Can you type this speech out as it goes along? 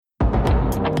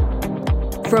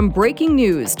From breaking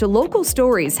news to local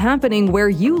stories happening where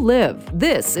you live,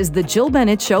 this is the Jill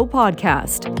Bennett Show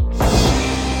podcast.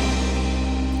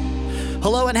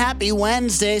 Hello and happy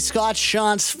Wednesday. Scott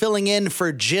Shantz filling in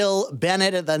for Jill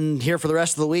Bennett and then here for the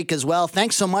rest of the week as well.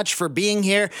 Thanks so much for being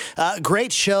here.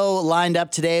 Great show lined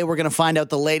up today. We're going to find out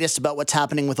the latest about what's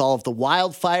happening with all of the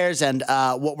wildfires and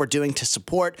what we're doing to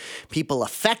support people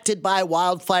affected by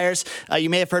wildfires.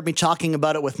 You may have heard me talking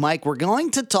about it with Mike. We're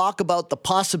going to talk about the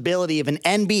possibility of an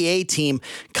NBA team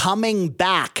coming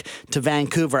back to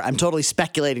Vancouver. I'm totally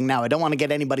speculating now. I don't want to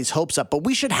get anybody's hopes up, but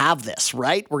we should have this,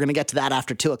 right? We're going to get to that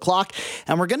after 2 o'clock.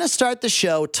 And we're going to start the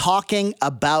show talking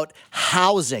about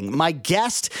housing. My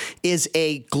guest is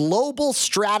a global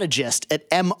strategist at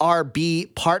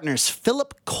MRB Partners.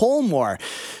 Philip Colmore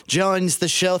joins the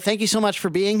show. Thank you so much for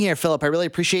being here, Philip. I really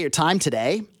appreciate your time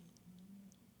today.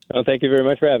 Oh, thank you very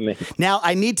much for having me. Now,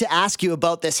 I need to ask you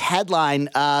about this headline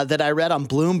that I read on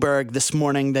Bloomberg this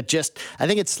morning that I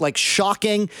think it's like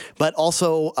shocking, but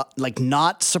also like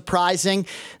not surprising,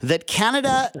 that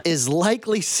Canada is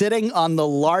likely sitting on the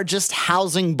largest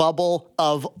housing bubble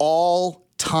of all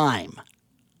time.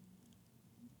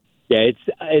 Yeah,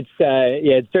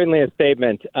 it's certainly a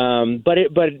statement. But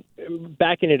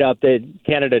backing it up, that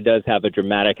Canada does have a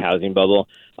dramatic housing bubble.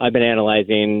 I've been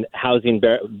analyzing housing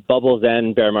bubbles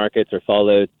and bear markets or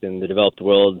fallouts in the developed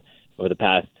world over the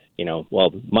past,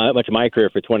 much of my career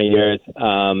for 20 years,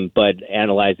 but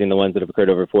analyzing the ones that have occurred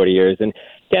over 40 years. And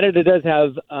Canada does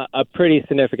have a pretty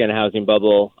significant housing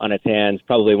bubble on its hands,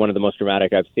 probably one of the most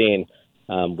dramatic I've seen.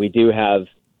 We do have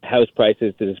house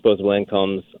prices to disposable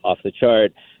incomes off the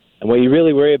chart. And what you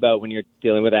really worry about when you're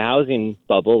dealing with a housing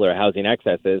bubble or housing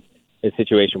excesses is a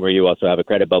situation where you also have a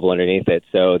credit bubble underneath it.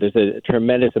 So there's a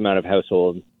tremendous amount of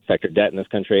household sector debt in this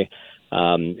country,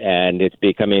 and it's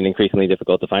becoming increasingly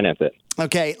difficult to finance it.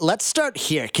 Okay, let's start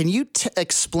here. Can you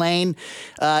explain,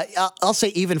 I'll say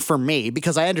even for me,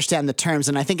 because I understand the terms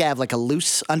and I think I have like a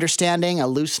loose understanding, a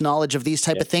loose knowledge of these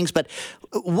type of things, but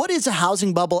what is a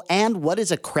housing bubble and what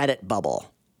is a credit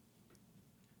bubble?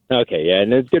 Okay, yeah,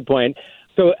 and it's a good point.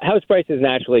 So house prices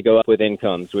naturally go up with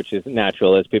incomes, which is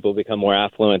natural as people become more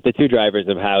affluent. The two drivers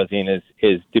of housing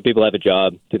is do people have a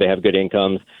job? Do they have good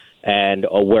incomes? And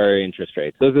where are interest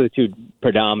rates? Those are the two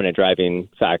predominant driving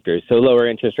factors. So lower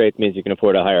interest rates means you can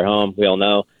afford a higher home. We all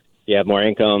know you have more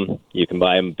income, you can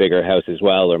buy a bigger house as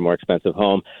well or more expensive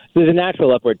home. So there's a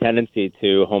natural upward tendency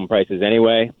to home prices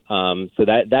anyway. So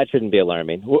that shouldn't be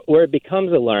alarming. Where it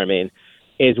becomes alarming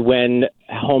is when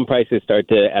home prices start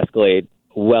to escalate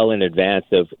well in advance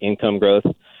of income growth.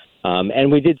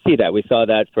 And we did see that. We saw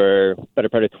that for the better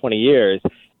part of 20 years.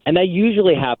 And that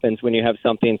usually happens when you have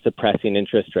something suppressing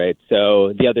interest rates.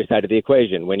 So the other side of the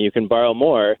equation, when you can borrow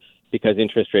more because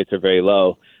interest rates are very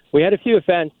low. We had a few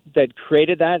events that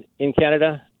created that in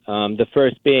Canada. The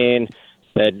first being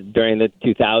that during the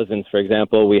 2000s, for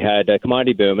example, we had a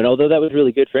commodity boom. And although that was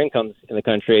really good for incomes in the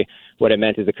country, what it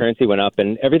meant is the currency went up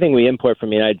and everything we import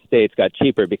from the United States got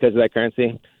cheaper because of that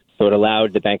currency. So it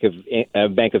allowed the Bank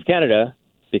of Canada,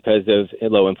 because of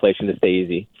low inflation, to stay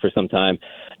easy for some time.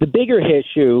 The bigger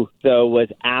issue, though, was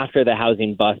after the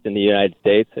housing bust in the United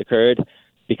States occurred,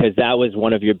 because that was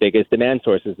one of your biggest demand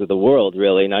sources of the world,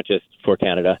 really, not just for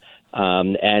Canada.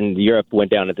 And Europe went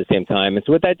down at the same time. And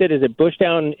so what that did is it pushed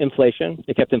down inflation.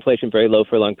 It kept inflation very low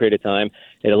for a long period of time.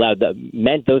 It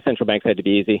meant those central banks had to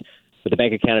be easy. But the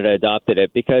Bank of Canada adopted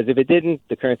it because if it didn't,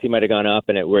 the currency might have gone up,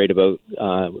 and it worried about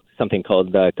something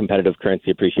called competitive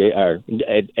currency appreciation. Or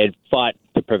it fought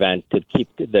to keep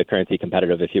the currency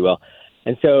competitive, if you will.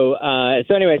 And so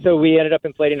we ended up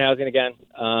inflating housing again.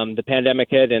 The pandemic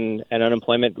hit and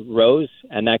unemployment rose,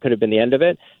 and that could have been the end of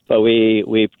it. But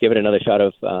we've given another shot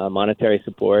of monetary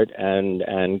support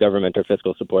and government or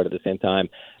fiscal support at the same time.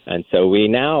 And so we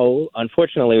now,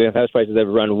 unfortunately, we have house prices that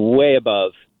have run way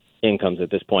above incomes at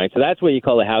this point. So that's what you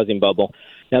call a housing bubble.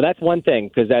 Now, that's one thing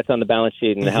because that's on the balance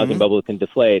sheet and the housing bubble can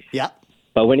deflate. Yeah.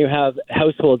 But when you have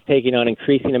households taking on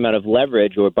increasing amount of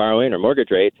leverage or borrowing or mortgage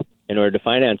rates in order to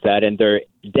finance that, and their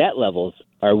debt levels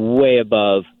are way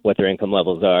above what their income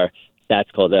levels are, that's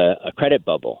called a credit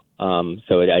bubble.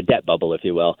 So a debt bubble, if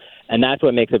you will. And that's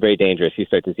what makes it very dangerous. You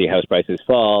start to see house prices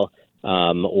fall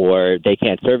or they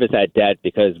can't service that debt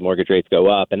because mortgage rates go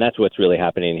up. And that's what's really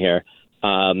happening here.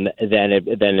 Then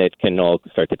it can all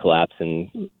start to collapse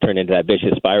and turn into that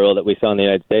vicious spiral that we saw in the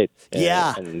United States.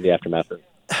 In the aftermath of.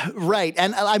 Right.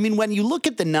 And I mean, when you look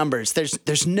at the numbers,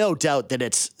 there's no doubt that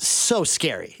it's so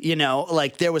scary.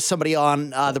 Like there was somebody on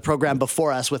the program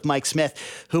before us with Mike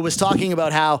Smith who was talking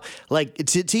about how like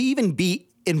to even be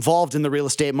involved in the real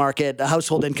estate market, a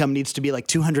household income needs to be like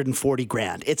 240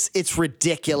 grand. It's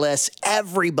ridiculous.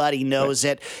 Everybody knows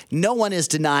it. No one is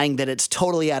denying that it's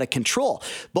totally out of control.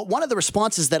 But one of the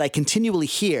responses that I continually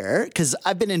hear, because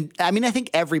I think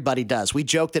everybody does. We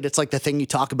joke that it's like the thing you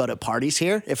talk about at parties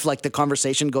here. If like the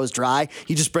conversation goes dry,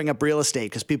 you just bring up real estate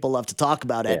because people love to talk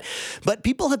about it. But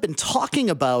people have been talking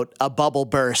about a bubble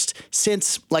burst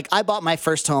since, like, I bought my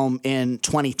first home in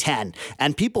 2010,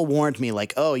 and people warned me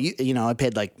like, oh, you know, I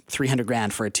paid like 300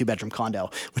 grand for a 2-bedroom condo,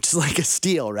 which is like a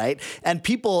steal, right? And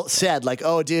people said like,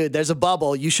 oh, dude, there's a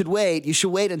bubble. You should wait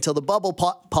until the bubble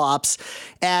pops.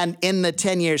 And in the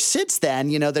 10 years since then,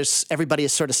 you know, everybody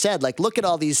has sort of said like, look at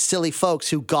all these silly folks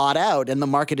who got out and the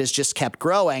market has just kept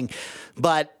growing.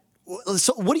 But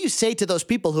so what do you say to those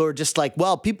people who are just like,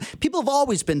 well, people have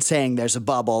always been saying there's a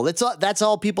bubble. That's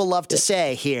all people love to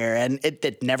say here, and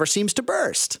it never seems to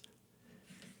burst.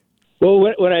 Well,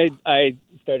 when I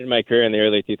started my career in the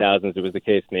early 2000s, it was the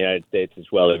case in the United States as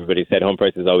well. Everybody said home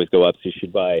prices always go up, so you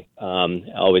should buy,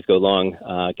 always go long,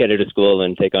 get out of school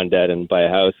and take on debt and buy a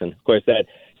house. And, of course, that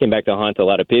came back to haunt a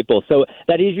lot of people. So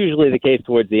that is usually the case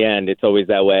towards the end. It's always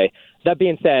that way. That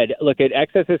being said, look,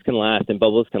 excesses can last and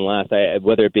bubbles can last,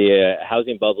 whether it be a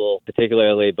housing bubble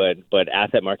particularly, but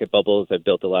asset market bubbles. I've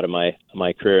built a lot of my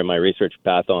career and my research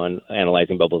path on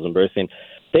analyzing bubbles and bursting.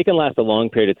 They can last a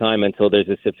long period of time until there's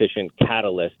a sufficient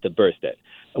catalyst to burst it.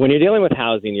 When you're dealing with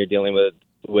housing, you're dealing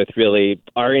with really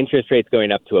our interest rates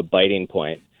going up to a biting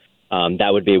point. That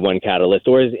would be one catalyst,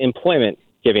 or is employment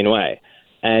giving way.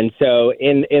 And so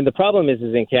in the problem is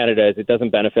in Canada is it doesn't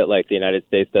benefit like the United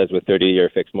States does with 30-year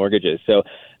fixed mortgages. So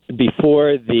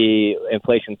before the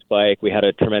inflation spike, we had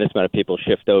a tremendous amount of people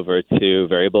shift over to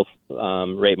variable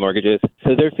rate mortgages.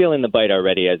 So they're feeling the bite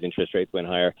already as interest rates went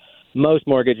higher. Most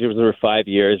mortgages were 5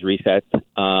 years reset.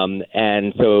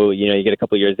 And so, you know, you get a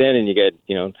couple of years in and you get,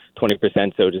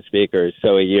 20%, so to speak, or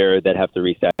so a year that have to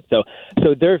reset. So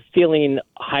they're feeling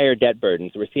higher debt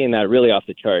burdens. We're seeing that really off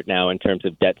the chart now in terms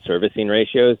of debt servicing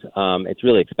ratios. It's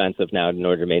really expensive now in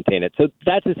order to maintain it. So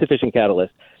that's a sufficient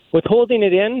catalyst. What's holding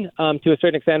it in to a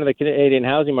certain extent of the Canadian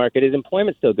housing market is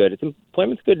employment still good.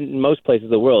 Employment's good in most places of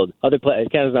the world.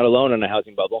 Canada's not alone on a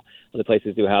housing bubble. Other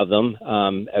places do have them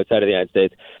outside of the United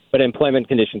States. But employment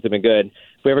conditions have been good.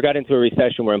 If we ever got into a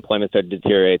recession where employment started to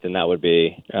deteriorate, then that would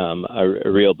be a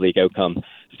real bleak outcome.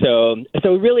 So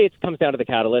really it comes down to the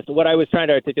catalyst. What I was trying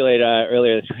to articulate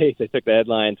earlier this week, I took the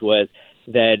headlines, was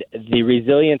that the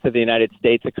resilience of the United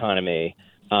States economy,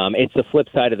 it's the flip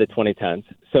side of the 2010s.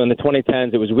 So in the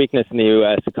 2010s, it was weakness in the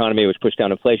U.S. economy, which pushed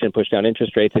down inflation, pushed down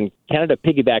interest rates, and Canada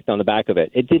piggybacked on the back of it.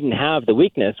 It didn't have the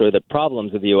weakness or the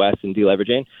problems of the U.S. in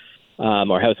deleveraging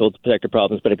or household sector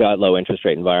problems, but it got low interest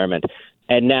rate environment.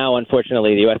 And now,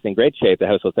 unfortunately, the U.S. is in great shape. The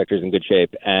household sector is in good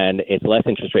shape, and it's less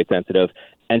interest rate sensitive.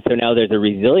 And so now there's a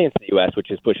resilience in the U.S., which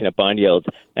is pushing up bond yields,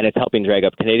 and it's helping drag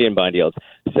up Canadian bond yields.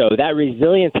 So that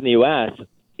resilience in the U.S.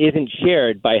 isn't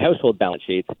shared by household balance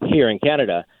sheets here in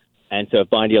Canada. And so if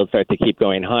bond yields start to keep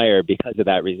going higher because of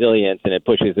that resilience and it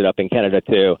pushes it up in Canada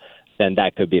too, then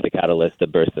that could be the catalyst to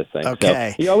burst this thing.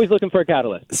 Okay. So you're always looking for a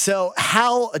catalyst. So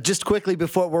how, just quickly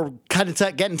before we're kind of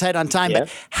getting tight on time, but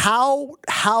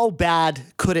how bad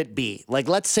could it be? Like,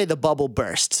 let's say the bubble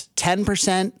bursts,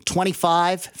 10%,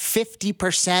 25,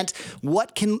 50%.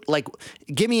 What can, like,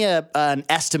 give me an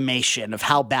estimation of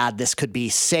how bad this could be.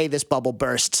 Say this bubble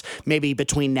bursts maybe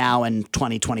between now and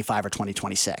 2025 or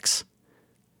 2026.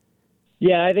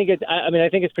 Yeah, I think it's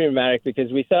pretty dramatic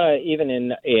because we saw even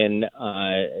in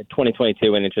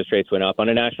 2022 when interest rates went up on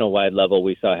a national wide level,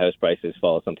 we saw house prices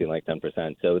fall something like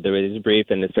 10%. So there is brief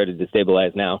and it started to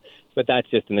stabilize now, but that's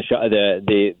just in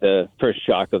the first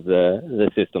shock of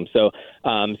the system. So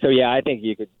yeah, I think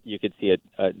you could see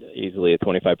easily a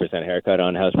 25% haircut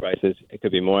on house prices. It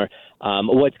could be more.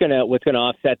 What's gonna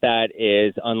offset that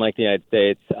is, unlike the United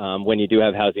States, when you do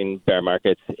have housing bear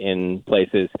markets in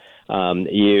places,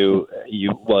 you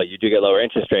do get lower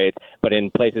interest rates, but in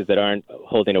places that aren't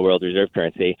holding a world reserve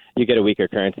currency, you get a weaker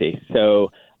currency. So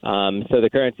the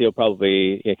currency will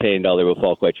probably, Canadian dollar will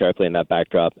fall quite sharply in that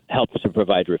backdrop. Helps to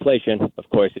provide reflation. Of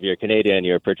course, if you're Canadian,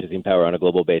 your purchasing power on a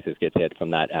global basis gets hit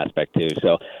from that aspect too.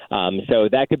 So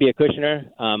that could be a cushioner.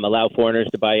 Allow foreigners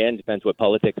to buy in. Depends what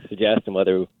politics suggest and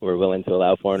whether we're willing to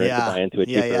allow foreigners to buy into a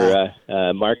cheaper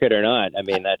market or not. I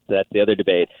mean, that's the other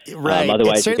debate. Right.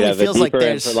 Otherwise, you could have a deeper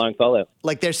and prolonged fallout.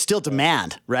 Like there's still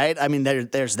demand, right? I mean,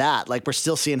 there's that. Like we're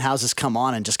still seeing houses come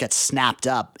on and just get snapped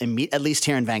up. At least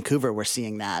here in Vancouver, we're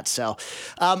seeing that. that. So,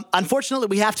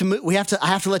 unfortunately, I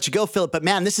have to let you go, Philip. But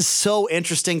man, this is so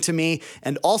interesting to me,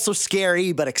 and also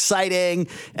scary, but exciting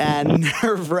and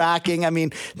nerve-wracking. I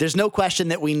mean, there's no question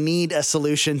that we need a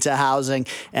solution to housing,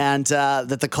 and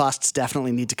that the costs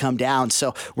definitely need to come down.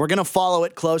 So we're going to follow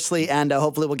it closely, and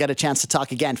hopefully we'll get a chance to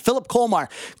talk again. Philip Colmar,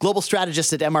 Global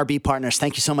Strategist at MRB Partners.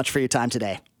 Thank you so much for your time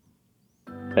today.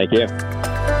 Thank you.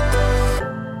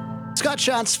 Scott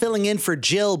Shantz filling in for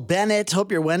Jill Bennett.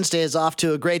 Hope your Wednesday is off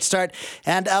to a great start.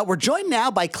 And we're joined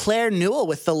now by Claire Newell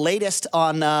with the latest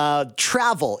on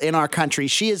travel in our country.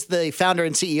 She is the founder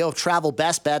and CEO of Travel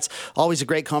Best Bets. Always a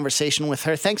great conversation with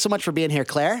her. Thanks so much for being here,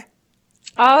 Claire.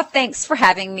 Oh, thanks for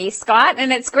having me, Scott.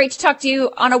 And it's great to talk to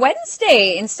you on a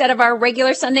Wednesday instead of our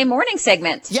regular Sunday morning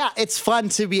segment. Yeah, it's fun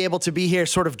to be able to be here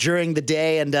sort of during the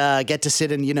day and get to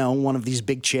sit in, one of these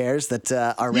big chairs that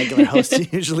our regular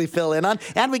hosts usually fill in on.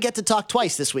 And we get to talk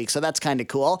twice this week, so that's kind of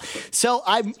cool. So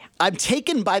I'm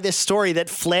taken by this story that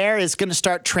Flair is going to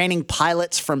start training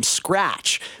pilots from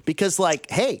scratch because,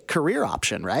 hey, career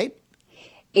option, right?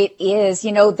 It is.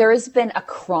 There has been a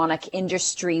chronic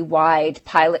industry-wide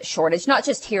pilot shortage, not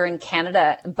just here in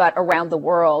Canada, but around the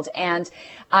world. And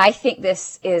I think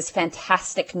this is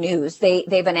fantastic news.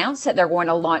 They've announced that they're going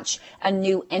to launch a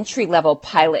new entry-level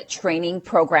pilot training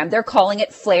program. They're calling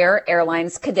it Flair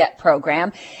Airlines Cadet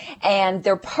Program. And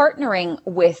they're partnering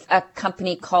with a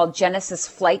company called Genesis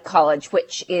Flight College,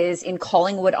 which is in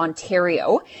Collingwood,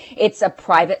 Ontario. It's a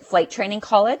private flight training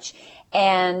college.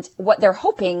 And what they're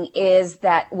hoping is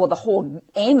that, the whole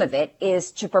aim of it is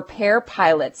to prepare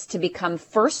pilots to become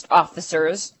first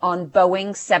officers on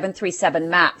Boeing 737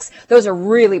 MAX. Those are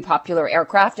really popular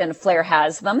aircraft, and Flair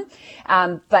has them,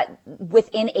 but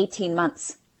within 18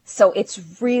 months. So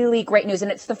it's really great news,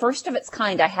 and it's the first of its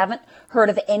kind. I haven't heard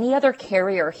of any other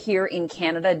carrier here in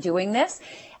Canada doing this,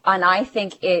 and I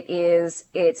think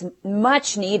it's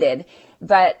much needed.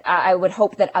 But I would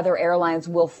hope that other airlines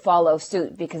will follow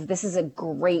suit because this is a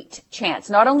great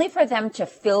chance, not only for them to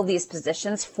fill these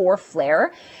positions for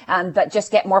Flair, but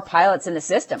just get more pilots in the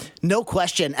system. No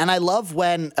question. And I love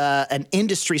when an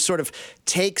industry sort of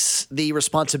takes the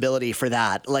responsibility for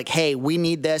that. Like, hey, we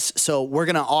need this, so we're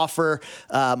going to offer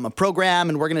a program,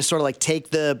 and we're going to sort of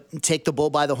take the bull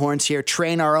by the horns here,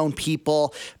 train our own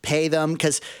people, pay them.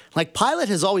 Because pilot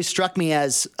has always struck me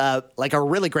as a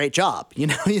really great job. You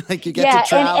get to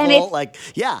travel,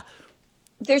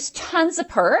 There's tons of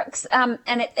perks, and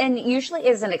it usually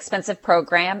is an expensive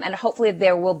program, and hopefully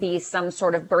there will be some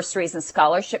sort of bursaries and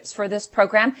scholarships for this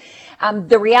program.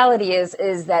 The reality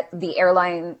is that the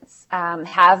airlines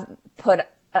have put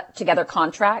together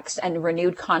contracts and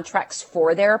renewed contracts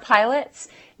for their pilots,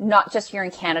 not just here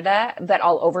in Canada, but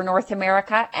all over North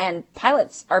America, and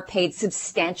pilots are paid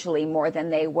substantially more than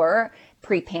they were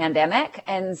pre-pandemic.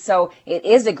 And so it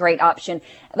is a great option,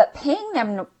 but paying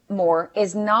them more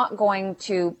is not going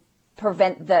to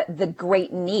prevent the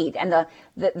great need and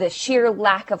the sheer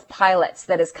lack of pilots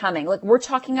that is coming. We're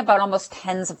talking about almost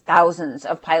tens of thousands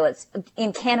of pilots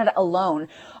in Canada alone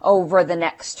over the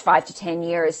next 5 to 10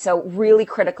 years. So really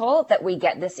critical that we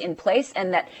get this in place,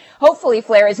 and that hopefully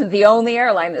Flair isn't the only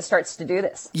airline that starts to do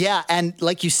this. Yeah, and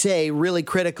like you say, really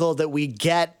critical that we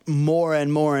get more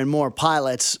and more and more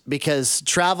pilots, because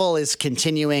travel is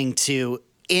continuing to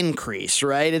increase,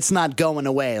 right? It's not going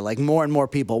away. More and more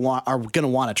people are going to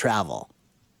want to travel.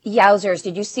 Yowzers!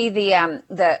 Did you see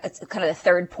it's kind of the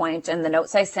third point in the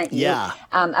notes I sent you? Yeah.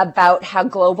 About how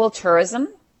global tourism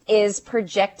is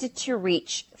projected to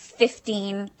reach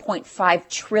 $15.5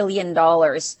 trillion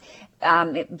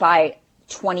by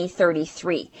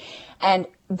 2033. And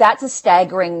that's a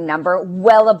staggering number,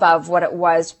 well above what it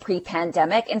was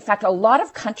pre-pandemic. In fact, a lot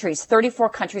of countries, 34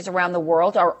 countries around the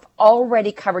world, are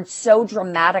already covered so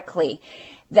dramatically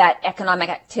that economic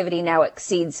activity now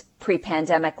exceeds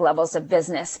pre-pandemic levels of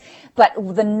business. But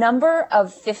the number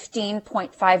of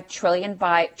 15.5 trillion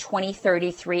by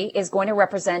 2033 is going to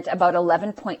represent about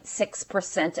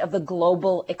 11.6% of the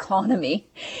global economy.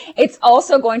 It's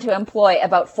also going to employ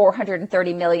about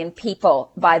 430 million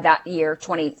people by that year,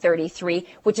 2033,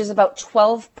 which is about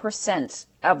 12%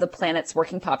 of the planet's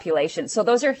working population. So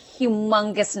those are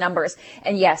humongous numbers.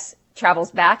 And yes,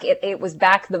 travel's back. It was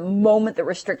back the moment the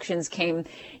restrictions came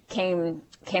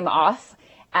off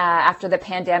after the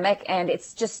pandemic, and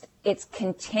it's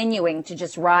continuing to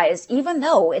just rise, even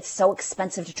though it's so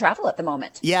expensive to travel at the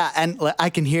moment. Yeah, and I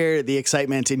can hear the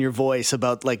excitement in your voice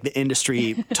about the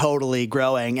industry totally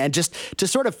growing. And just to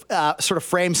sort of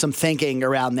frame some thinking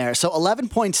around there. So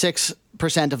 11.6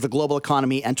 percent of the global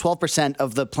economy and 12%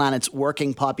 of the planet's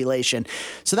working population.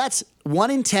 So that's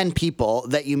 1 in 10 people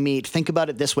that you meet. Think about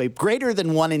it this way: greater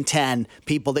than 1 in 10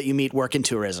 people that you meet work in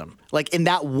tourism. Like in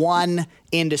that one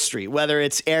industry, whether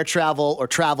it's air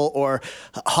travel or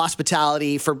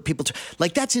hospitality for people to,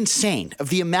 like, that's insane of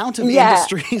the amount of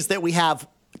industries that we have.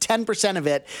 10% of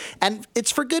it. And it's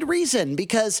for good reason,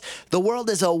 because the world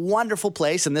is a wonderful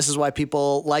place. And this is why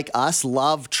people like us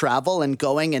love travel and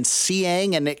going and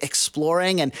seeing and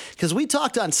exploring. And because we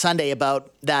talked on Sunday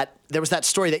about that, there was that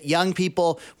story that young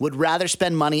people would rather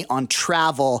spend money on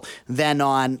travel than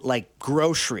on like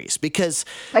groceries, because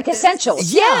like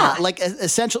essentials. Yeah. Like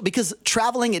essential, because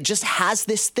traveling, it just has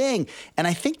this thing. And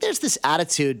I think there's this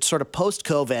attitude sort of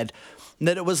post-COVID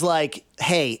that it was like,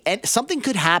 hey, something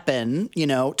could happen,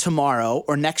 tomorrow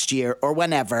or next year or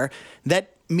whenever,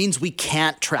 that means we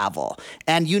can't travel.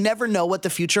 And you never know what the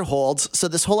future holds. So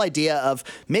this whole idea of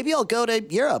maybe I'll go to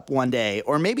Europe one day,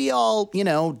 or maybe I'll,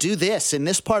 do this in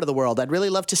this part of the world. I'd really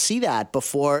love to see that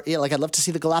before, I'd love to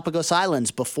see the Galapagos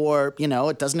Islands before,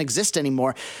 it doesn't exist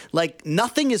anymore. Like,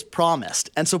 nothing is promised.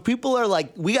 And so people are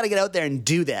like, we got to get out there and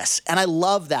do this. And I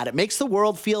love that. It makes the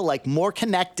world feel like more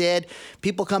connected.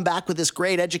 People come back with this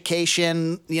great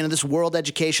education, this world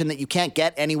education that you can't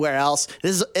get anywhere else.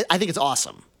 I think it's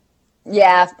awesome.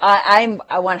 Yeah, I'm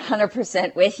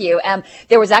 100% with you.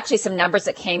 There was actually some numbers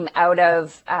that came out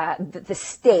of the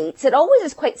States. It always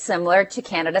is quite similar to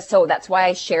Canada, so that's why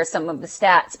I share some of the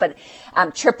stats. But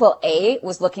AAA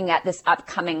was looking at this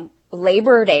upcoming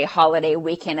Labor Day holiday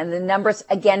weekend, and the numbers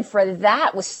again for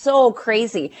that was so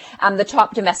crazy. The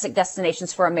top domestic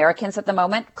destinations for Americans at the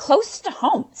moment, close to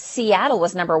home, Seattle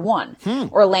was number one.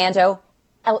 Orlando,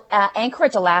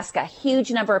 Anchorage, Alaska.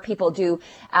 Huge number of people do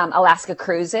Alaska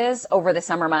cruises over the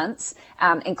summer months,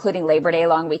 including Labor Day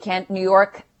long weekend. New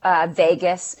York,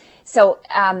 Vegas. So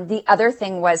the other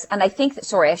thing was, and I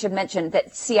should mention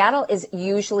that Seattle is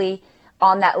usually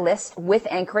on that list with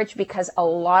Anchorage, because a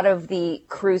lot of the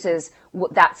cruises,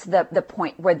 that's the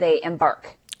point where they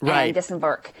embark and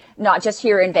disembark, not just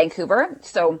here in Vancouver.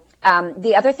 So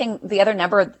the other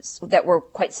numbers that were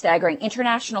quite staggering: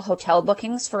 international hotel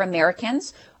bookings for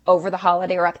Americans over the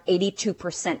holiday are up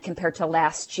 82% compared to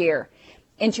last year.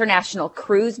 International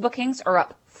cruise bookings are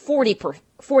up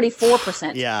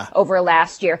 44% over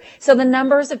last year. So the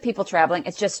numbers of people traveling,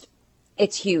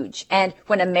 it's huge. And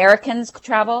when Americans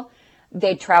travel,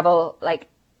 they travel like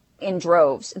in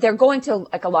droves. They're going to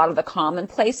like a lot of the common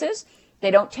places.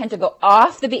 They don't tend to go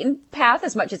off the beaten path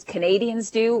as much as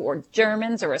Canadians do, or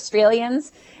Germans or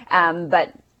Australians.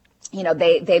 But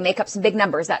they make up some big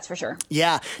numbers, that's for sure.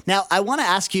 Yeah. Now, I want to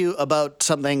ask you about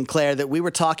something, Claire, that we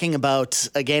were talking about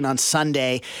again on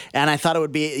Sunday, and I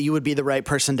thought you would be the right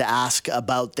person to ask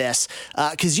about this,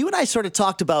 because you and I sort of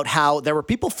talked about how there were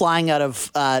people flying out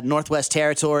of Northwest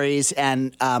Territories,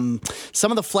 and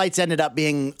some of the flights ended up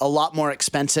being a lot more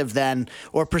expensive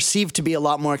or perceived to be a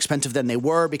lot more expensive than they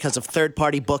were because of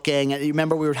third-party booking. You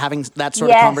remember we were having that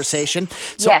sort of conversation?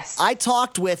 So I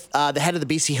talked with the head of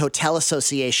the BC Hotel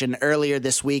Association earlier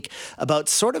this week about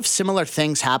sort of similar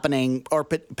things happening, or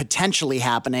potentially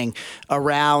happening,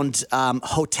 around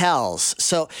hotels.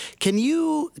 So can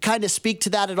you kind of speak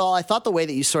to that at all? I thought the way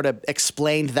that you sort of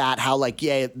explained that, how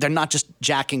they're not just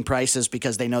jacking prices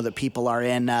because they know that people are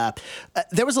in.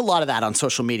 There was a lot of that on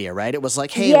social media, right? It was like,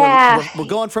 hey, we're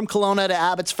going from Kelowna to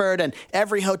Abbotsford, and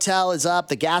every hotel is up.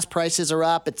 The gas prices are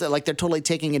up. It's like they're totally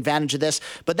taking advantage of this.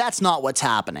 But that's not what's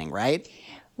happening, right?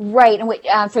 Right.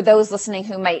 And for those listening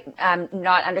who might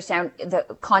not understand the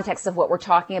context of what we're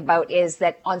talking about, is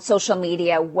that on social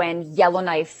media, when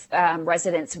Yellowknife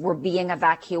residents were being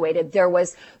evacuated, there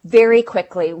was very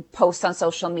quickly posts on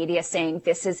social media saying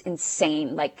this is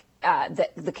insane. Like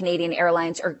the Canadian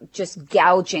Airlines are just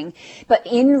gouging. But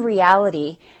in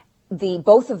reality,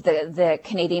 both of the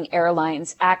Canadian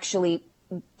Airlines actually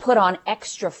put on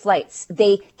extra flights.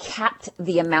 They capped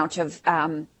the amount of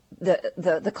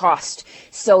the cost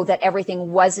so that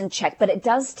everything was in check. But it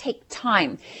does take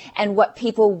time. And what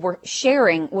people were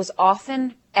sharing was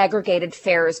often aggregated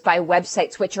fares by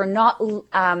websites which are not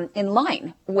in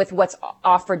line with what's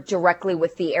offered directly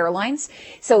with the airlines.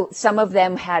 So some of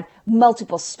them had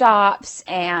multiple stops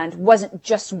and wasn't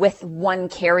just with one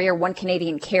carrier, one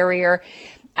Canadian carrier.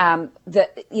 The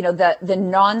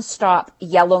nonstop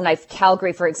Yellowknife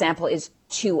Calgary, for example, is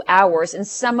 2 hours, and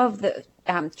some of the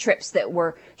trips that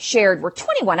were shared were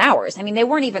 21 hours. I mean, they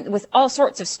weren't even, with all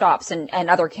sorts of stops and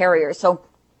other carriers. So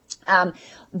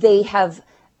they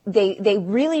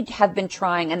really have been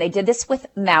trying, and they did this with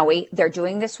Maui. They're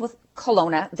doing this with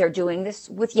Kelowna. They're doing this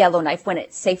with Yellowknife. When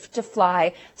it's safe to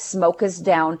fly, smoke is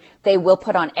down, they will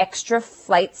put on extra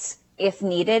flights if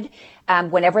needed.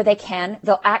 Whenever they can,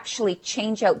 they'll actually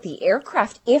change out the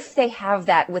aircraft if they have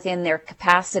that within their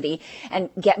capacity and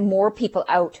get more people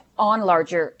out on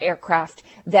larger aircraft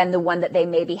than the one that they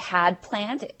maybe had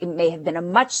planned. It may have been a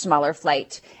much smaller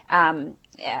flight.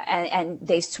 And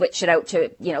they switch it out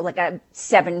to, like a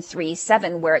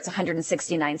 737 where it's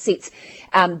 169 seats.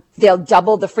 They'll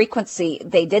double the frequency.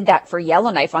 They did that for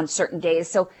Yellowknife on certain days.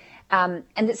 So, and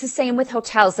it's the same with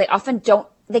hotels. They often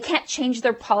they can't change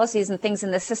their policies and things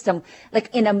in the system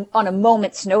like on a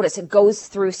moment's notice. It goes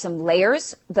through some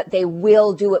layers, but they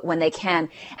will do it when they can.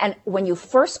 And when you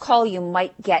first call, you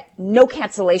might get no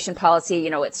cancellation policy.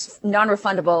 It's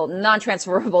non-refundable,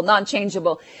 non-transferable,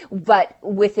 non-changeable. But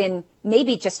within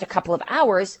maybe just a couple of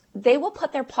hours, they will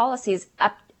put their policies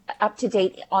up to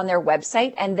date on their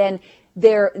website. And then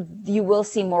you will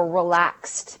see more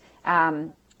relaxed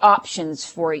options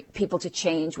for people to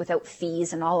change without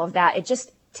fees and all of that. It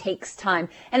just takes time.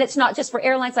 And it's not just for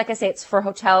airlines. Like I say, it's for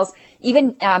hotels.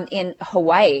 Even in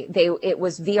Hawaii, it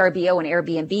was VRBO and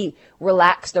Airbnb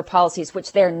relaxed their policies,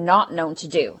 which they're not known to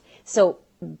do. So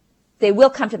they will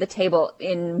come to the table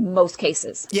in most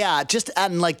cases. Yeah,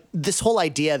 and like this whole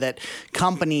idea that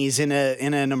companies in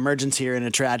an emergency or in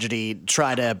a tragedy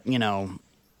try to,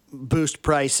 boost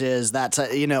prices. That's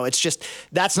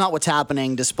that's not what's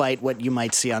happening, despite what you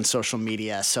might see on social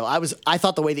media. So I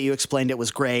thought the way that you explained it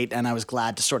was great, and I was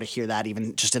glad to sort of hear that,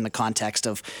 even just in the context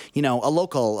of a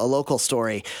local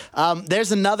story.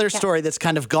 There's another story that's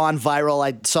kind of gone viral.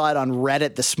 I saw it on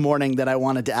Reddit this morning that I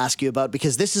wanted to ask you about,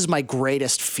 because this is my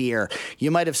greatest fear.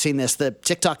 You might have seen this. The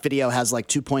TikTok video has like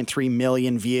 2.3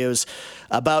 million views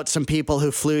about some people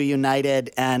who flew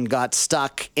United and got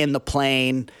stuck in the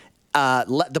plane.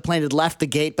 The plane had left the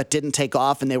gate but didn't take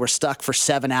off, and they were stuck for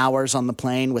 7 hours on the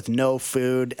plane with no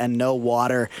food and no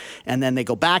water. And then they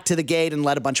go back to the gate and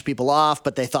let a bunch of people off,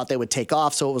 but they thought they would take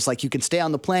off. So it was like, you can stay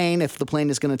on the plane if the plane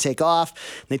is going to take off.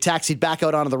 And they taxied back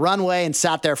out onto the runway and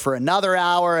sat there for another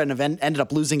hour and ended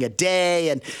up losing a day.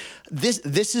 And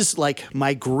this is like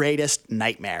my greatest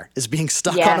nightmare, is being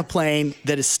stuck on a plane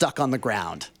that is stuck on the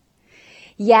ground.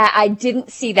 Yeah, I didn't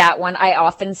see that one. I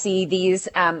often see these.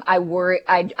 I'm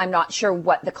not sure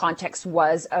what the context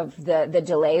was of the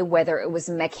delay, whether it was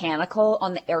mechanical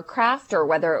on the aircraft or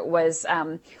whether it was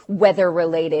weather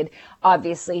related.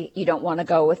 Obviously, you don't want to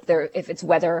go if it's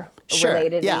weather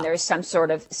related and there's some sort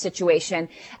of situation.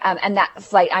 And that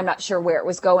flight, I'm not sure where it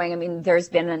was going. I mean, there's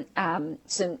been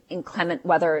some inclement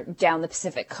weather down the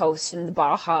Pacific coast in the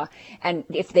Baja, and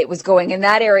if it was going in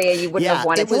that area, you wouldn't have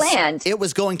wanted to land. It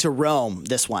was going to Rome,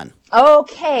 this one.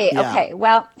 Okay.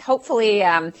 Well, hopefully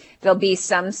there'll be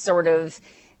some sort of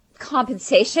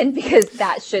compensation, because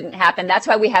that shouldn't happen. That's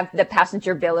why we have the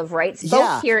passenger bill of rights,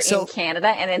 both here in Canada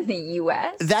and in the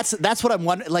U.S. That's what I'm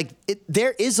wondering. Like,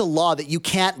 there is a law that you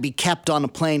can't be kept on a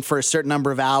plane for a certain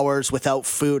number of hours without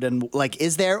food, and like,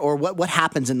 is there, or what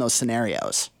happens in those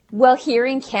scenarios? Well, here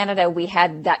in Canada, we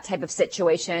had that type of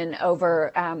situation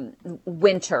over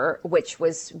winter, which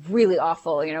was really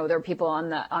awful. There were people on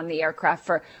the aircraft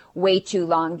for way too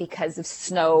long because of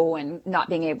snow and not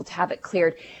being able to have it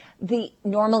cleared.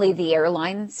 Normally the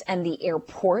airlines and the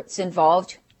airports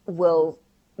involved will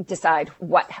decide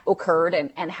what occurred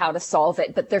and how to solve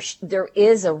it. But there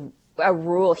is a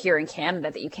rule here in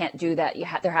Canada that you can't do that.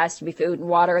 There has to be food and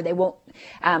water. They won't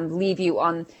leave you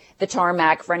on the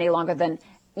tarmac for any longer than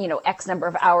X number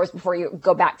of hours before you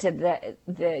go back to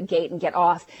the gate and get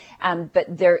off. But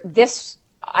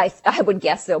I would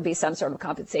guess there'll be some sort of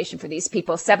compensation for these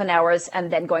people. 7 hours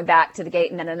and then going back to the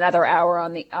gate and then another hour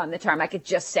on the tarmac. It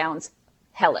just sounds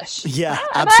hellish. Yeah,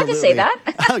 absolutely. Am I allowed to say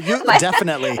that? Oh, you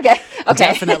definitely. Okay.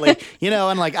 Definitely.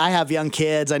 And like, I have young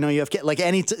kids. I know you have kids. Like,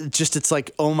 it's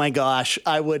like, oh my gosh,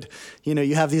 I would,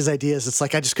 you have these ideas. It's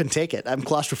like, I just couldn't take it. I'm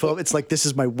claustrophobic. It's like, this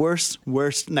is my worst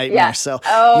nightmare. Yeah. So,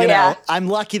 yeah. I'm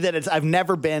lucky that I've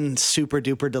never been super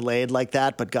duper delayed like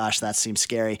that, but gosh, that seems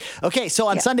scary. Okay. So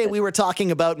on Sunday, we were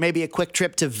talking about maybe a quick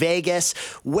trip to Vegas.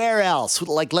 Where else?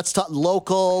 Like, let's talk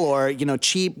local or,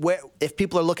 cheap. Where, if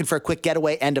people are looking for a quick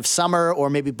getaway end of summer or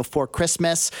maybe before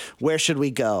Christmas, where should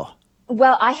we go?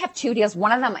 Well, I have two deals.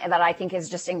 One of them that I think is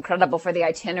just incredible for the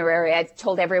itinerary. I've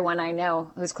told everyone I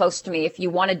know who's close to me, if you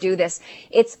want to do this,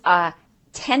 it's a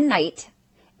 10-night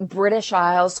British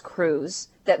Isles cruise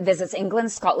that visits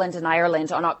England, Scotland, and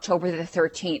Ireland on October the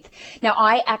 13th. Now,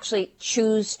 I actually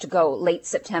choose to go late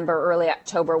September, early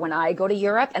October when I go to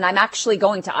Europe, and I'm actually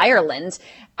going to Ireland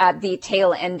at the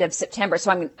tail end of September.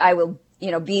 So I will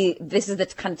this is the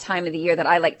kind of time of the year that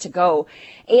I like to go.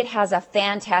 It has a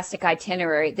fantastic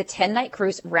itinerary. The 10-night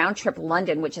cruise round trip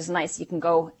London, which is nice. You can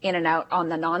go in and out on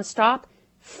the nonstop.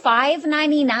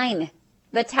 $5.99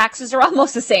 The taxes are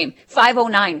almost the same,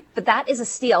 $509, but that is a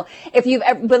steal. If you've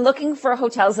ever been looking for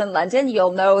hotels in London,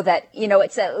 you'll know that,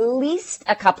 it's at least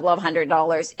a couple of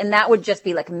 $100, and that would just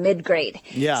be like mid-grade.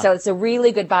 Yeah. So it's a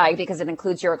really good buy because it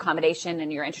includes your accommodation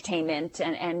and your entertainment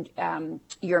and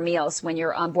your meals when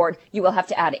you're on board. You will have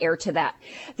to add air to that.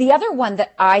 The other one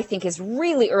that I think is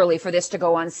really early for this to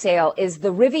go on sale is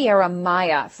the Riviera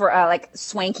Maya for a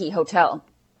swanky hotel.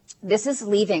 This is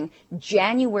leaving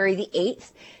January the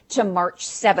 8th to March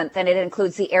 7th, and it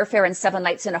includes the airfare and 7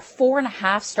 nights in a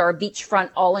 4.5-star beachfront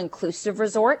all-inclusive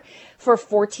resort for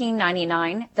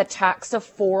 $14.99, the tax of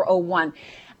 $401.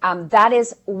 That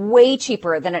is way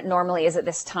cheaper than it normally is at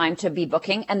this time to be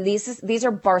booking. And these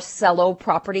are Barcelo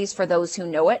properties for those who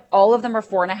know it. All of them are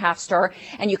 4.5-star,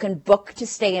 and you can book to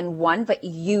stay in one, but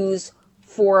use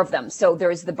 4 of them. So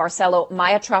there's the Barcelo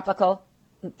Maya Tropical,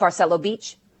 Barcelo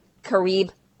Beach,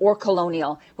 Caribe, or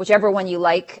Colonial, whichever one you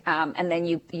like, and then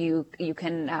you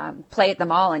can play at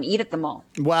them all and eat at them all.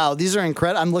 Wow, these are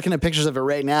incredible. I'm looking at pictures of it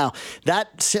right now.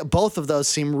 Both of those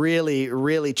seem really,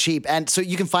 really cheap. And so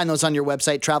you can find those on your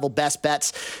website, Travel Best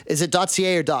Bets. Is it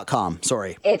 .ca or .com?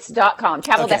 Sorry. It's .com,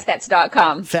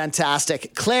 travelbestbets.com.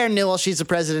 Fantastic. Claire Newell, she's the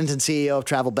president and CEO of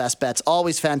Travel Best Bets.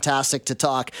 Always fantastic to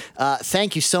talk.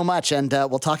 Thank you so much, and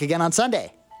we'll talk again on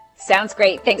Sunday. Sounds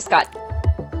great. Thanks, Scott.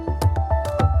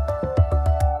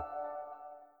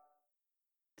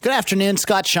 Good afternoon.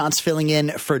 Scott Shantz filling in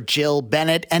for Jill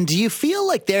Bennett. And do you feel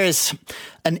like there is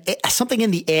something in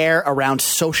the air around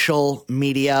social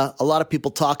media? A lot of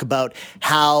people talk about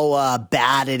how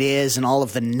bad it is and all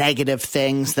of the negative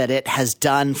things that it has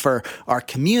done for our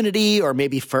community, or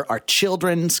maybe for our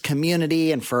children's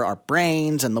community, and for our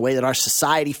brains and the way that our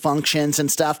society functions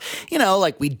and stuff.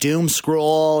 Like we doom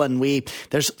scroll, and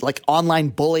there's like online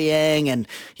bullying and,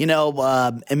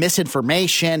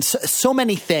 misinformation. So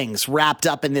many things wrapped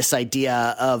up in this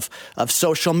idea of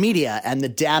social media and the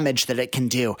damage that it can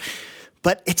do.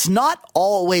 But it's not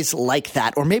always like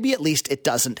that, or maybe at least it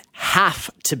doesn't have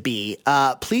to be.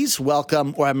 I'm pleased to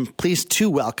welcome,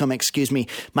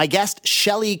 my guest,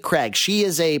 Shelley Craig. She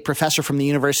is a professor from the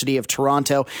University of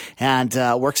Toronto and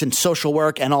works in social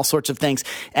work and all sorts of things.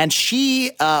 And she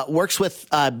works with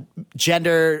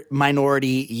gender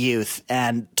minority youth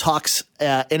and talks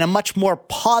in a much more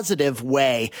positive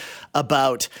way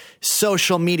about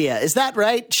social media. Is that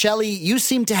right, Shelley? You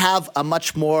seem to have a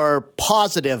much more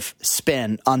positive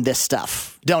spin on this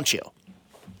stuff, don't you?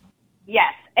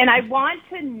 Yes, and I want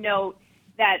to note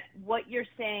that what you're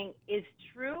saying is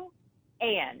true,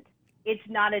 and it's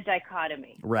not a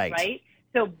dichotomy. Right?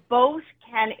 So both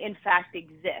can, in fact,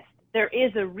 exist. There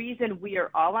is a reason we are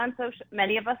all on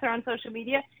many of us are on social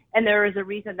media, and there is a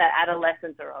reason that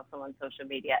adolescents are also on social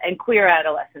media, and queer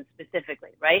adolescents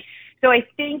specifically, right? So I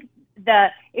think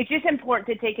it's just important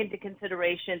to take into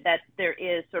consideration that there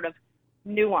is sort of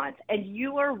nuance. And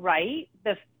you are right,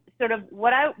 the sort of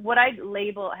what I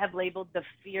have labeled the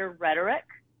fear rhetoric,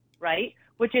 right?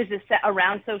 Which is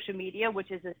around social media, which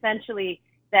is essentially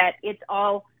that it's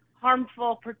all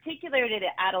harmful, particularly to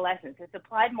adolescents. It's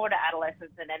applied more to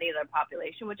adolescents than any other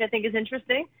population, which I think is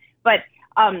interesting. But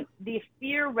the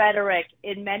fear rhetoric,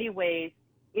 in many ways,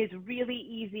 is really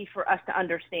easy for us to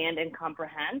understand and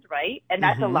comprehend, right? And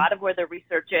that's a lot of where the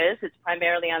research is. It's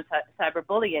primarily on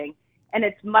cyberbullying, and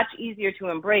it's much easier to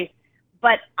embrace.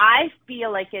 But I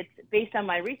feel like it's, based on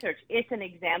my research, it's an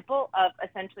example of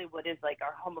essentially what is like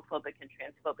our homophobic and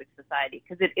transphobic society,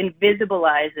 because it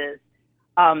invisibilizes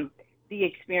the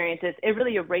experiences. It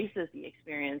really erases the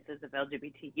experiences of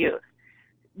LGBT youth.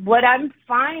 What I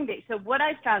found,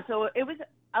 so it was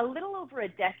a little over a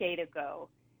decade ago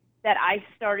that I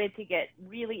started to get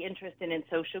really interested in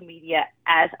social media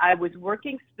as I was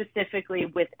working specifically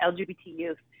with LGBT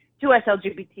youth, to us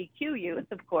LGBTQ youth,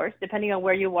 of course. Depending on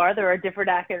where you are, there are different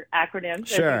acronyms,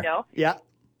 sure. As you know. Yeah.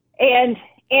 And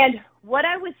what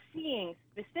I was seeing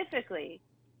specifically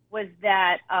was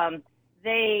that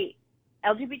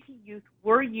LGBT youth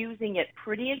were using it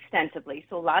pretty extensively.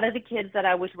 So a lot of the kids that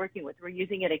I was working with were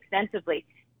using it extensively.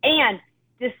 And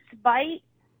despite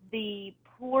the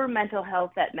poor mental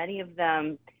health that many of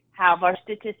them have, our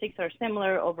statistics are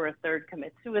similar. Over a third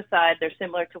commit suicide. They're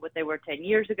similar to what they were 10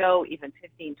 years ago, even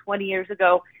 15, 20 years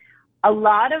ago. A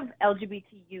lot of LGBT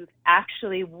youth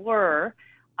actually were,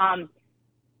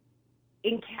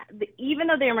 even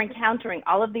though they were encountering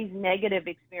all of these negative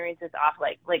experiences off,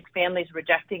 like families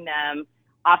rejecting them,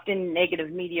 often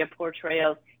negative media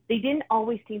portrayals, they didn't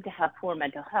always seem to have poor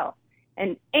mental health.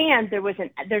 And there's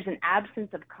an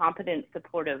absence of competent,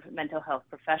 supportive mental health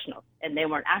professionals, and they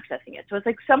weren't accessing it. So it's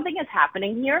like something is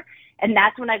happening here, and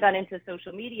that's when I got into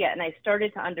social media, and I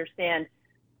started to understand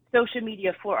social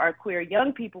media for our queer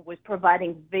young people was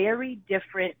providing very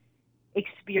different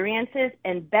experiences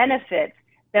and benefits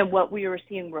than what we were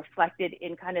seeing reflected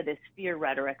in kind of this fear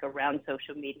rhetoric around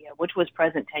social media, which was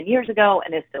present 10 years ago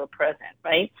and is still present,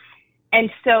 right? And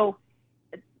so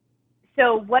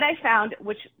what I found,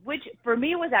 which for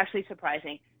me was actually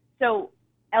surprising, so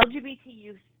LGBT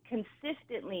youth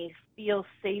consistently feel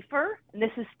safer, and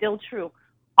this is still true,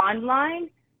 online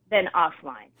than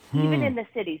offline, even in the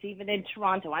cities, even in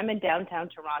Toronto. I'm in downtown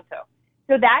Toronto.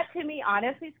 So that, to me,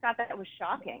 honestly, Scott, that was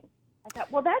shocking. I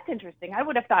thought, well, that's interesting. I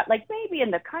would have thought, like, maybe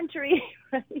in the country,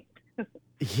 right?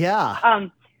 Yeah.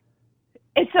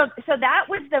 And so that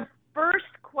was the first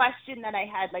question that I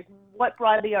had, like, what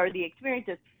broadly are the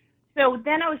experiences? So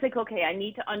then I was like, okay, I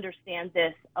need to understand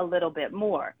this a little bit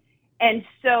more. And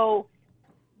so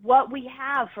what we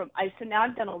have so now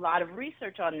I've done a lot of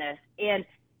research on this, and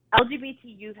LGBT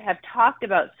youth have talked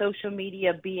about social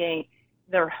media being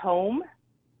their home,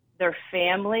 their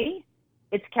family.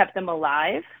 It's kept them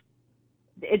alive.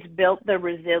 It's built their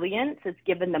resilience. It's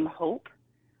given them hope.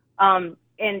 And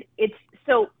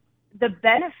so the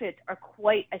benefits are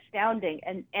quite astounding.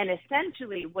 And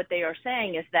essentially what they are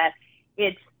saying is that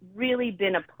it's really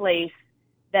been a place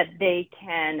that they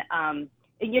can,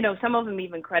 some of them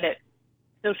even credit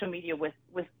social media with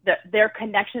their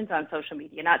connections on social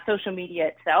media, not social media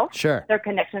itself. Sure. Their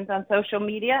connections on social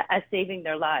media as saving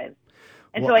their lives.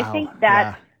 And so I think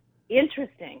that's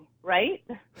interesting, right?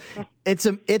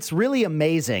 It's really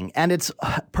amazing. And it's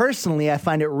personally, I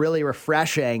find it really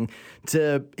refreshing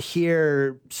to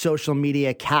hear social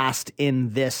media cast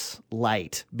in this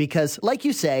light, because like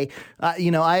you say,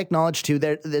 I acknowledge too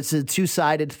that it's a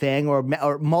two-sided thing or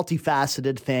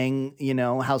multifaceted thing,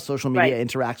 how social media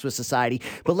interacts with society.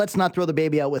 But let's not throw the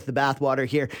baby out with the bathwater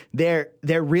here. There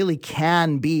really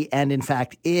can be, and in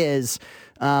fact is,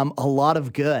 a lot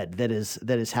of good that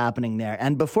is happening there.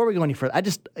 And before we go any further,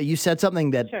 you said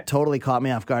something that totally caught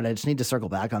me off guard. I just need to circle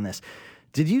back on this.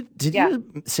 Did you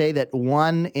say that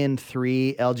 1 in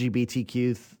 3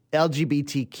 LGBTQ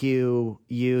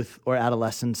youth or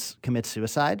adolescents commit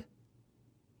suicide?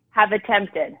 Have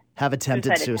attempted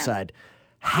suicide.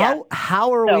 How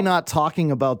are we not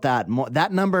talking about that more?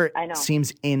 That number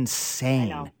seems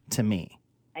insane to me.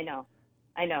 I know.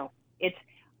 It's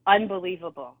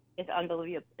unbelievable. It's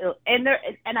unbelievable. And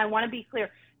I want to be clear,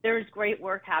 there is great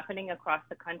work happening across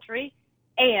the country,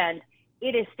 and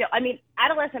it is still,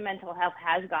 adolescent mental health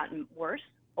has gotten worse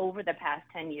over the past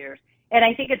 10 years. And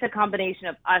I think it's a combination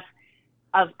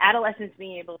of adolescents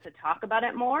being able to talk about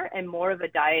it more and more of a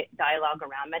dialogue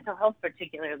around mental health,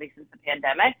 particularly since the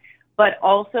pandemic, but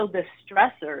also the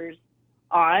stressors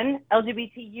on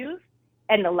LGBT youth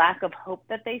and the lack of hope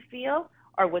that they feel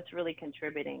are what's really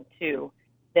contributing to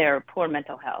their poor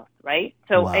mental health, right?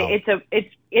 So wow.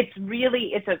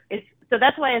 So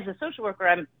that's why as a social worker,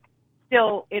 I'm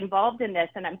still involved in this,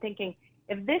 and I'm thinking,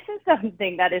 if this is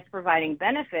something that is providing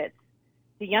benefits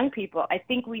to young people, I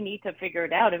think we need to figure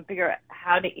it out and figure out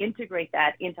how to integrate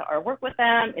that into our work with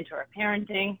them, into our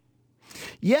parenting.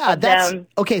 Yeah,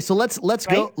 okay. So let's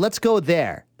go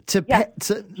there. Sure.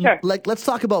 Let's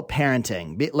talk about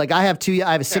parenting. Like I have a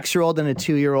 6-year-old and a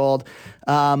 2-year-old,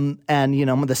 and the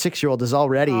 6-year-old is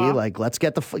already like, let's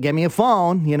get me a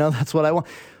phone. That's what I want.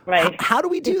 Right. How do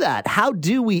we do that? How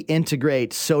do we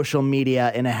integrate social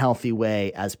media in a healthy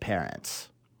way as parents?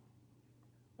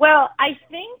 Well, I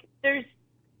think there's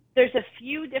a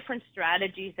few different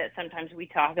strategies that sometimes we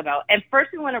talk about. And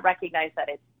first, we want to recognize that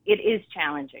it is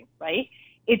challenging, right?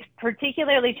 It's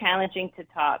particularly challenging to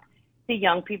talk to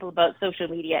young people about social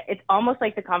media. It's almost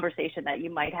like the conversation that you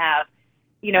might have,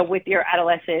 with your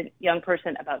adolescent young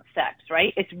person about sex,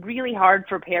 right? It's really hard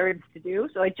for parents to do.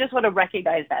 So I just want to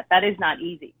recognize that is not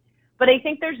easy. But I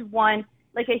think there's I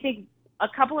think a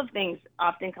couple of things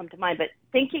often come to mind, but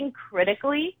thinking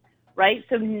critically, right?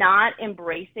 So not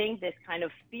embracing this kind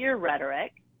of fear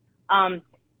rhetoric, and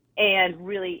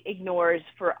really ignores,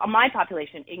 for my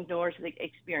population, ignores the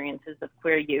experiences of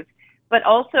queer youth, but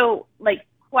also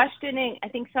questioning. I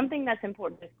think something that's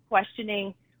important is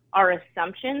questioning our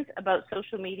assumptions about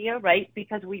social media, right?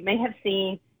 Because we may have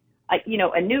seen,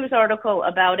 a news article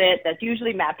about it that's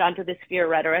usually mapped onto this fear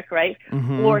rhetoric, right?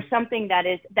 Mm-hmm. Or something that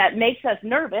makes us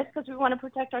nervous because we want to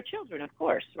protect our children, of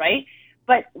course, right?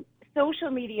 But social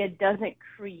media doesn't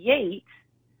create,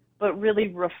 but really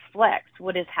reflects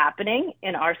what is happening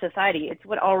in our society. It's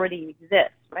what already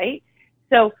exists, right?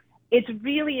 So it's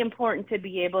really important to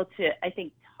be able to, I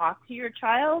think, talk to your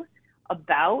child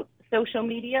about social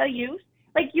media use.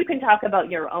 You can talk about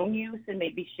your own use and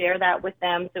maybe share that with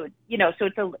them. So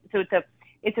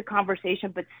it's a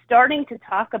conversation, but starting to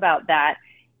talk about that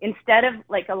instead of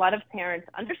like a lot of parents,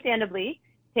 understandably,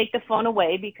 take the phone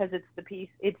away because it's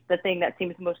the thing that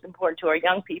seems most important to our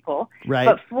young people. Right.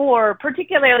 But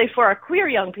particularly for our queer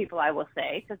young people, I will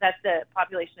say, because that's the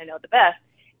population I know the best,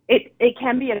 it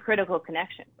can be a critical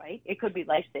connection, right? It could be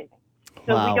life-saving.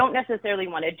 So Wow. we don't necessarily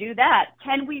want to do that.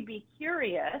 Can we be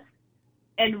curious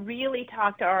and really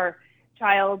talk to our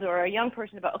child or a young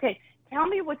person about, okay, tell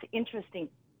me what's interesting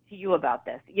to you about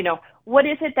this? What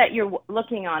is it that you're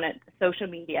looking on at social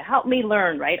media? Help me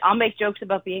learn, right? I'll make jokes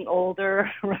about being older,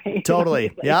 right?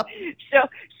 Totally. Yep.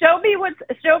 Show me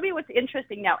what's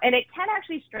interesting now. And it can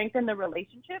actually strengthen the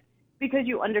relationship because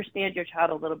you understand your child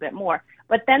a little bit more.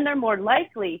 But then they're more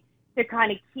likely to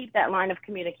kind of keep that line of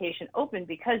communication open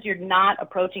because you're not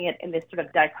approaching it in this sort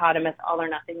of dichotomous all or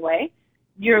nothing way.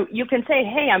 You can say,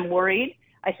 hey, I'm worried.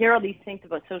 I hear all these things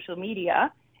about social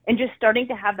media, and just starting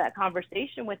to have that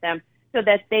conversation with them so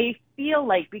that they feel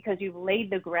like, because you've laid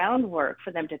the groundwork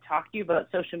for them to talk to you about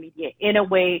social media in a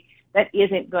way that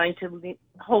isn't going to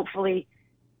hopefully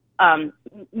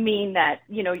mean that,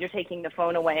 you're taking the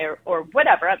phone away or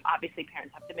whatever. Obviously,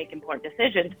 parents have to make important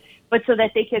decisions, but so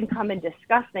that they can come and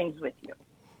discuss things with you,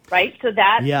 right? So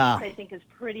that, I think, is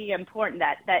pretty important.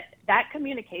 That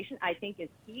communication, I think, is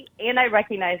key, and I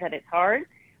recognize that it's hard,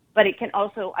 but it can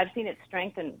also, I've seen it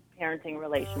strengthen parenting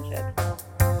relationships.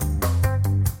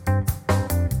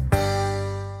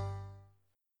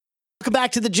 Welcome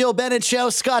back to the Jill Bennett Show.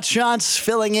 Scott Shantz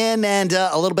filling in, and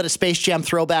a little bit of Space Jam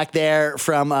throwback there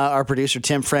from our producer,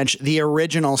 Tim French. The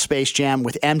original Space Jam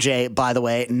with MJ, by the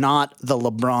way, not the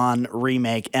LeBron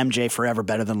remake. MJ forever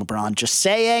better than LeBron. Just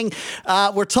saying.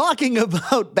 We're talking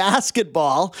about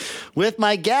basketball with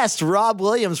my guest, Rob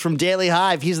Williams from Daily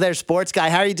Hive. He's their sports guy.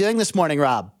 How are you doing this morning,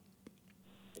 Rob?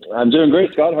 I'm doing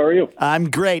great, Scott. How are you? I'm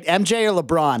great. MJ or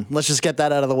LeBron? Let's just get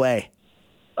that out of the way.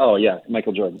 Oh, yeah,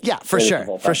 Michael Jordan. Yeah, for sure.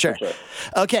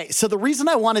 Okay, so the reason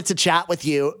I wanted to chat with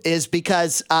you is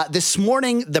because this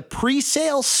morning the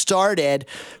pre-sale started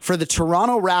for the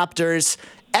Toronto Raptors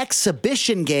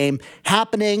exhibition game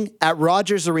happening at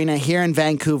Rogers Arena here in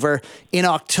Vancouver in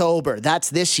October. That's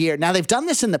this year. Now, they've done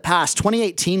this in the past.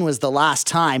 2018 was the last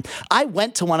time. I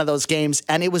went to one of those games,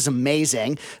 and it was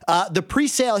amazing. The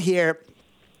pre-sale here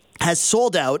has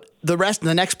sold out. The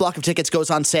next block of tickets goes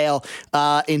on sale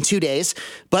in 2 days.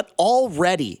 But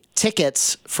already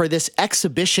tickets for this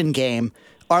exhibition game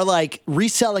are like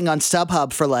reselling on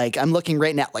StubHub for like, I'm looking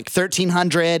right now, like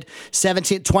 $1,300,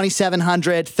 $2,700,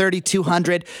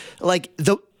 $3,200. Like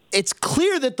it's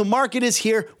clear that the market is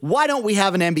here. Why don't we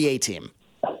have an NBA team?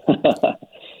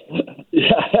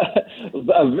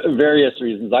 Various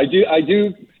reasons. I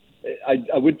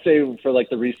would say for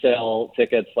like the resale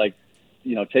tickets, like,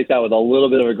 take that with a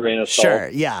little bit of a grain of salt. Sure,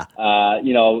 yeah.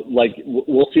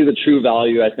 We'll see the true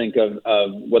value, I think, of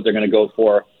what they're going to go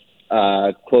for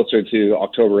closer to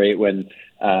October 8 when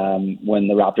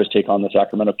the Raptors take on the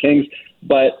Sacramento Kings.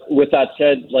 But with that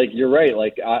said, like, you're right.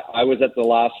 Like, I was at the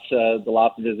last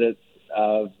visit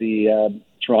of the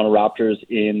Toronto Raptors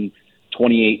in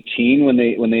 2018 when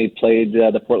they played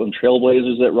the Portland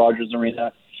Trailblazers at Rogers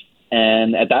Arena.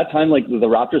 And at that time, like, the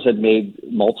Raptors had made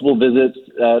multiple visits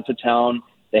to town.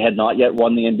 They had not yet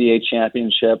won the NBA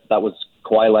championship. That was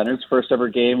Kawhi Leonard's first ever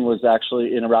game was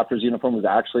actually in a Raptors uniform, was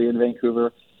actually in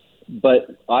Vancouver.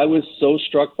 But I was so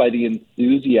struck by the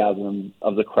enthusiasm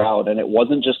of the crowd. And it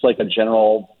wasn't just like a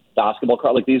general basketball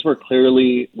crowd. Like, these were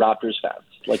clearly Raptors fans.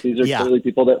 Like, these are clearly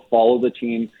people that follow the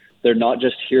team. They're not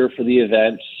just here for the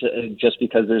event just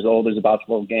because there's a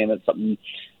basketball game. It's something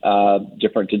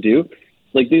different to do.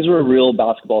 Like, these were real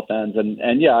basketball fans, and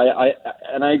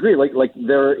I agree. Like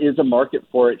there is a market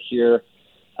for it here.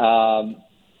 The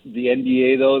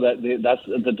NBA, though, that's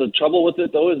the trouble with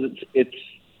it, though, is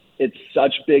it's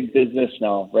such big business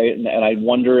now, right? And I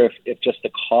wonder if just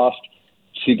the cost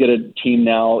to get a team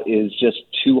now is just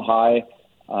too high.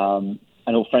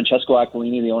 I know Francesco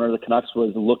Aquilini, the owner of the Canucks,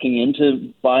 was looking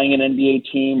into buying an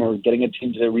NBA team or getting a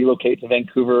team to relocate to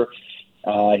Vancouver.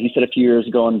 He said a few years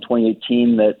ago in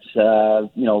 2018 that,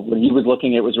 when he was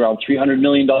looking, it was around $300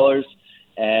 million,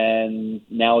 and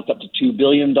now it's up to $2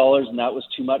 billion, and that was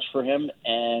too much for him.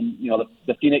 And,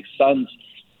 the Phoenix Suns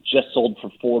just sold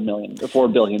for $4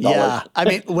 billion. Yeah, I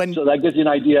mean, so that gives you an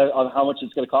idea of how much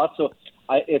it's going to cost. So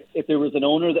if there was an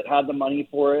owner that had the money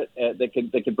for it, they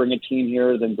could bring a team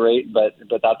here, then great. But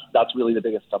that's really the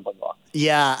biggest stumbling block.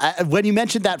 Yeah, when you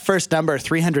mentioned that first number,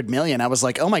 $300 million, I was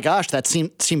like, oh my gosh, that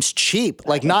seems cheap.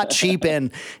 Like, not cheap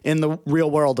in the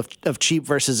real world of cheap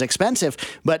versus expensive.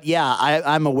 But yeah,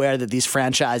 I'm aware that these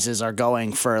franchises are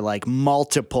going for like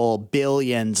multiple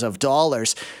billions of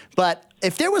dollars. But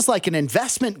if there was like an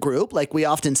investment group, like we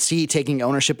often see taking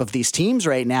ownership of these teams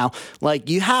right now, like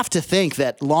you have to think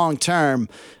that long term,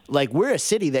 like we're a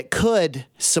city that could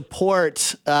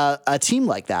support a team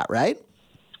like that, right?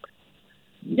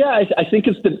 Yeah, I think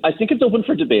it's open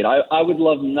for debate. I would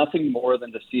love nothing more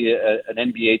than to see an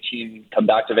NBA team come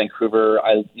back to Vancouver.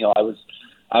 I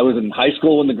was in high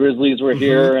school when the Grizzlies were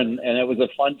here, and it was a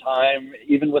fun time.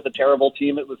 Even with a terrible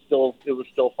team, it was still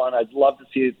fun. I'd love to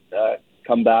see it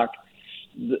come back.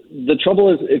 The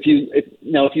trouble is if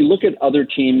you look at other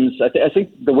teams, I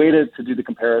think the way to do the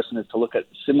comparison is to look at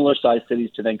similar sized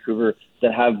cities to Vancouver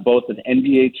that have both an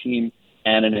NBA team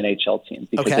and an NHL team,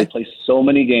 because they play so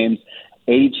many games.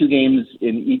 82 games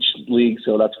in each league,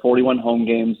 so that's 41 home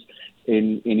games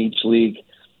in each league.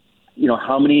 You know,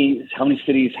 how many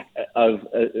cities of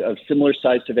similar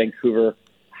size to Vancouver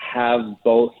have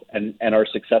both and are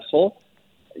successful?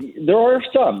 There are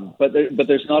some, but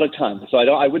there's not a ton. So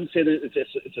I wouldn't say that it's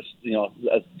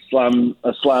a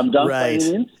slam dunk by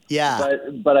any means. Yeah.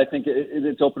 But I think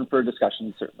it's open for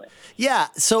discussion, certainly. Yeah.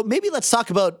 So maybe let's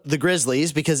talk about the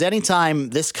Grizzlies, because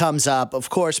anytime this comes up, of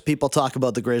course, people talk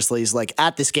about the Grizzlies, like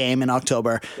at this game in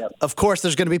October. Yep. Of course,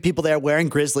 there's going to be people there wearing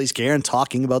Grizzlies gear and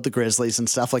talking about the Grizzlies and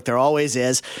stuff, like there always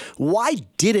is. Why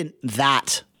didn't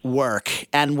that work?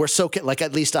 And we're so, like,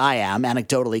 at least I am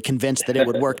anecdotally convinced that it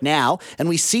would work now. And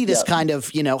we see this kind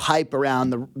of, hype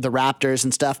around the Raptors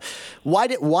and stuff. Why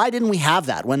didn't we have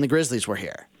that when the Grizzlies were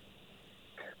here?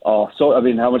 Oh, so, I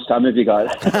mean, how much time have you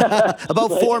got?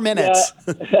 About 4 minutes.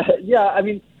 Yeah, I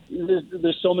mean,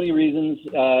 there's so many reasons.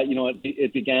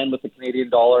 It began with the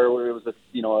Canadian dollar, where it was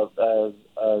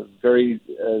a very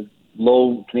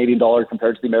low Canadian dollar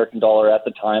compared to the American dollar at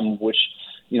the time, which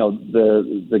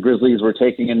the Grizzlies were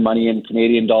taking in money in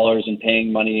Canadian dollars and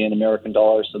paying money in American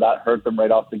dollars, so that hurt them right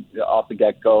off the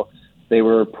get-go. They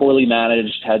were poorly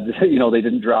managed. They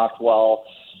didn't draft well.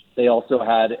 They also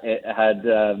had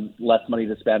less money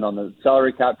to spend on the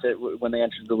salary cap when they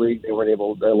entered the league. They weren't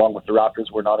able, along with the Raptors,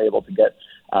 were not able to get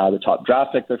the top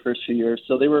draft pick their first few years.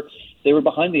 So they were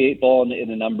behind the eight ball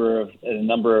in a number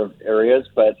of areas.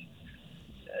 But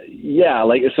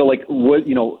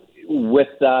with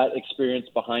that experience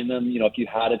behind them, if you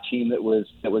had a team that was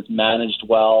managed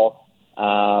well,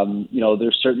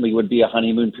 there certainly would be a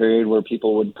honeymoon period where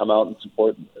people would come out and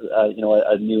support, a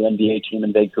new NBA team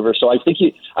in Vancouver. So I think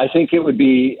it would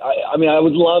be. I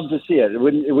would love to see it.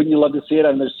 Wouldn't you love to see it? I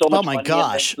mean, there's so much money in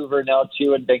Vancouver now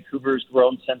too, and Vancouver's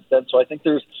grown since then. So I think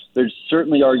there's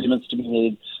certainly arguments to be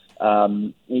made,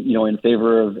 in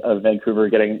favor of Vancouver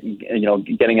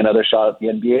getting another shot at the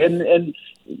NBA. And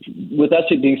with that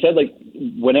being said, like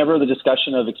whenever the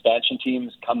discussion of expansion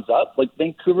teams comes up, like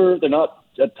Vancouver, they're not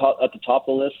at the top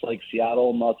of the list like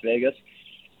Seattle and Las Vegas,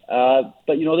 but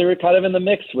they were kind of in the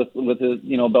mix with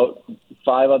about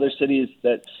 5 other cities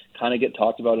that kind of get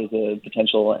talked about as a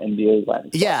potential NBA land.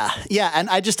 Yeah. And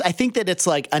I think that it's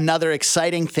like another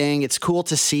exciting thing. It's cool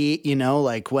to see,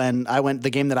 like when the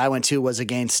game that I went to was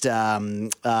against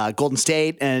Golden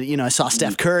State, and I saw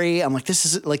Steph Curry. I'm like, this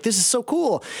is so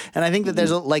cool. And I think that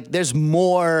there's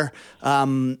more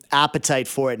appetite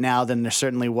for it now than there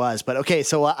certainly was. But okay,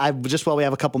 so just while we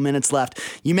have a couple minutes left,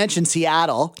 you mentioned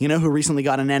Seattle, who recently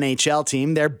got an NHL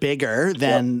team. They're bigger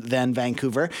than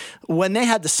Vancouver. When they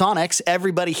had the Sonics,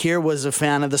 everybody here was a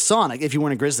fan of the Sonic. If you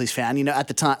weren't a Grizzlies fan, at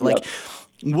the time,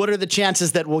 what are the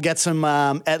chances that we'll get some,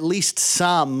 at least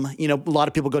some, a lot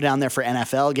of people go down there for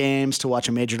NFL games to watch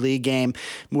a major league game.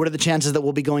 What are the chances that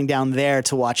we'll be going down there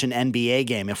to watch an NBA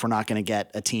game if we're not going to get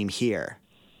a team here?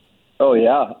 Oh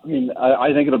yeah. I mean,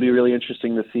 I think it'll be really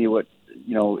interesting to see what,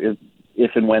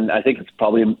 if and when. I think it's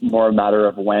probably more a matter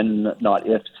of when, not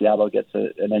if, Seattle gets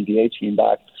an NBA team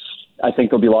back. I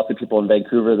think there'll be lots of people in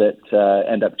Vancouver that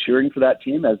end up cheering for that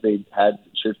team, as they had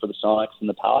cheered for the Sonics in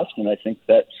the past. And I think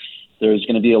that there's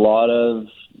going to be a lot of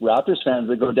Raptors fans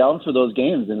that go down for those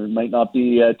games, and it might not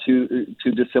be too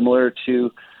dissimilar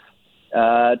to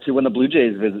when the Blue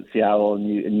Jays visit Seattle, and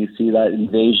you see that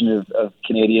invasion of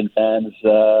Canadian fans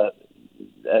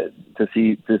to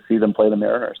see them play the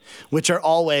Mariners, which are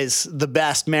always the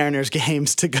best Mariners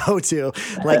games to go to.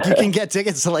 Like you can get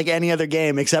tickets to like any other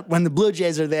game, except when the Blue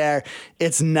Jays are there,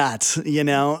 it's nuts,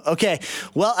 Okay,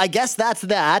 well, I guess that's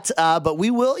that. But we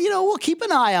will, we'll keep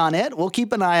an eye on it.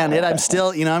 I'm still,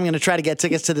 I'm going to try to get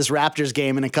tickets to this Raptors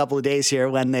game in a couple of days here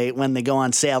when they go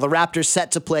on sale. The Raptors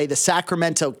set to play the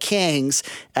Sacramento Kings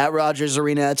at Rogers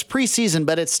Arena. It's preseason,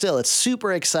 but it's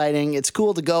super exciting. It's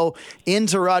cool to go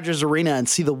into Rogers Arena and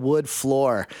see the wood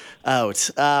floor out.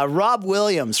 Rob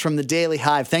Williams from the Daily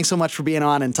Hive, thanks so much for being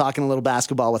on and talking a little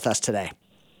basketball with us today.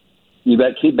 You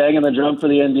bet. Keep banging the drum for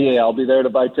the NBA. I'll be there to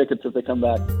buy tickets if they come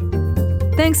back.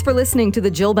 Thanks for listening to the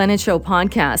Jill Bennett Show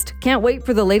podcast. Can't wait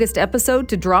for the latest episode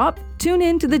to drop? Tune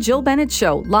in to the Jill Bennett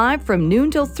Show live from noon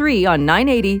till 3 on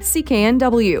 980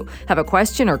 CKNW. Have a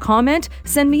question or comment?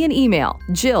 Send me an email,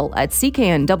 jill@cknw.com.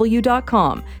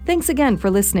 Thanks again for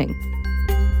listening.